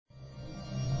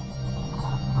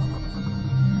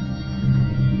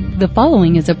The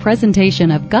following is a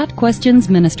presentation of Got Questions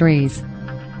Ministries.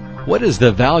 What is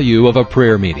the value of a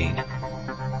prayer meeting?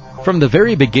 From the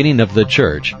very beginning of the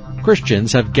church,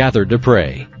 Christians have gathered to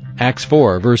pray. Acts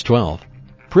 4, verse 12.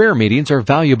 Prayer meetings are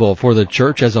valuable for the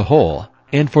church as a whole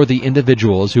and for the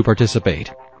individuals who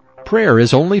participate. Prayer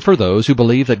is only for those who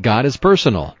believe that God is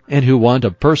personal and who want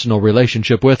a personal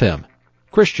relationship with Him.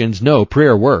 Christians know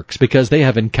prayer works because they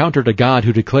have encountered a God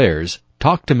who declares,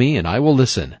 "Talk to me and I will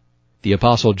listen." The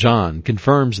Apostle John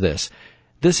confirms this.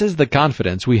 This is the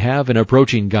confidence we have in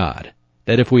approaching God,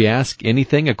 that if we ask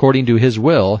anything according to His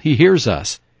will, He hears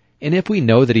us. And if we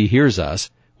know that He hears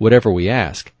us, whatever we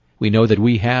ask, we know that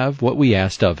we have what we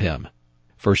asked of Him.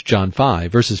 1 John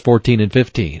 5, verses 14 and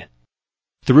 15.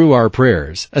 Through our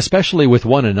prayers, especially with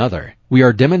one another, we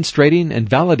are demonstrating and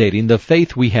validating the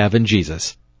faith we have in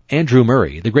Jesus. Andrew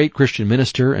Murray, the great Christian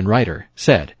minister and writer,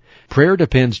 said, "Prayer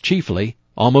depends chiefly,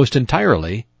 almost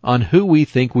entirely, on who we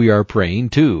think we are praying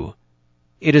to."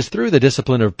 It is through the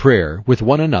discipline of prayer with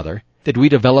one another that we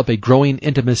develop a growing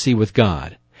intimacy with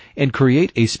God and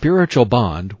create a spiritual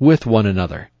bond with one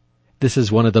another. This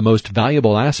is one of the most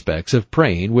valuable aspects of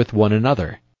praying with one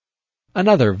another.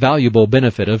 Another valuable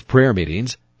benefit of prayer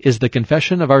meetings is the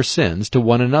confession of our sins to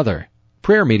one another.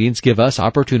 Prayer meetings give us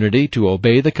opportunity to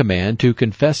obey the command to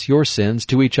confess your sins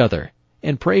to each other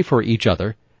and pray for each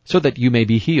other so that you may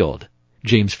be healed.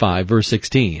 James 5, verse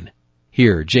 16.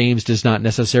 Here, James does not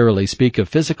necessarily speak of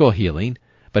physical healing,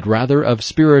 but rather of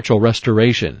spiritual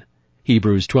restoration.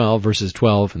 Hebrews 12, verses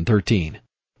 12 and 13.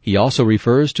 He also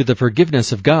refers to the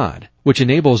forgiveness of God, which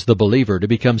enables the believer to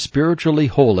become spiritually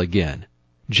whole again.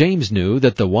 James knew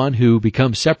that the one who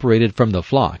becomes separated from the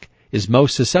flock is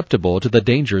most susceptible to the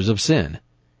dangers of sin.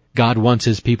 God wants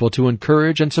His people to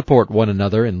encourage and support one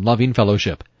another in loving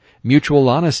fellowship, mutual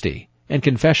honesty, and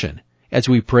confession as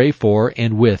we pray for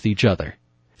and with each other.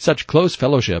 Such close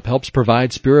fellowship helps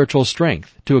provide spiritual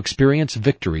strength to experience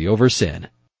victory over sin.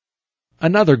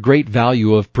 Another great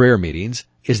value of prayer meetings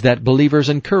is that believers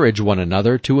encourage one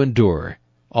another to endure.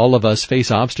 All of us face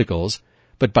obstacles,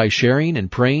 but by sharing and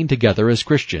praying together as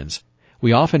Christians,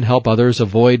 we often help others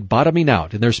avoid bottoming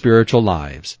out in their spiritual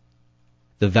lives.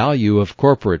 The value of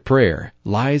corporate prayer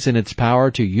lies in its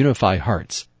power to unify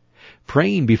hearts.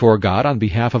 Praying before God on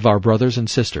behalf of our brothers and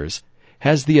sisters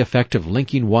has the effect of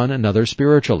linking one another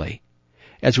spiritually.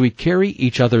 As we carry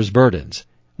each other's burdens,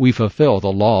 we fulfill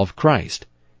the law of Christ.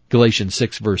 Galatians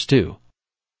 6, verse 2.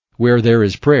 Where there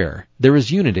is prayer, there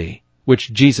is unity,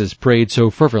 which Jesus prayed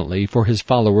so fervently for His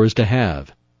followers to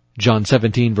have. John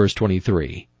 17, verse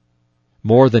 23.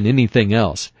 More than anything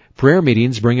else, prayer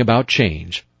meetings bring about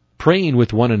change. Praying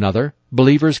with one another,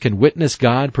 believers can witness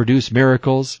God produce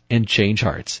miracles and change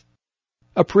hearts.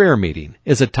 A prayer meeting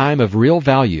is a time of real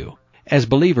value, as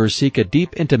believers seek a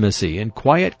deep intimacy and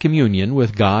quiet communion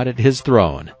with God at His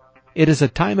throne. It is a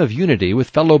time of unity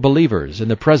with fellow believers in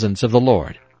the presence of the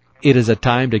Lord. It is a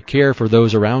time to care for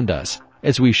those around us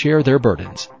as we share their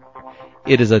burdens.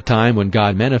 It is a time when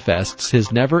God manifests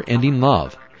His never-ending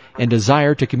love and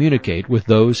desire to communicate with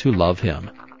those who love Him.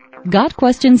 Got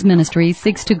Questions Ministries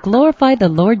seeks to glorify the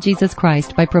Lord Jesus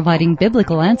Christ by providing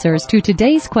biblical answers to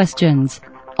today's questions.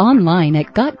 Online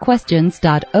at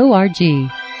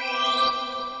GotQuestions.org.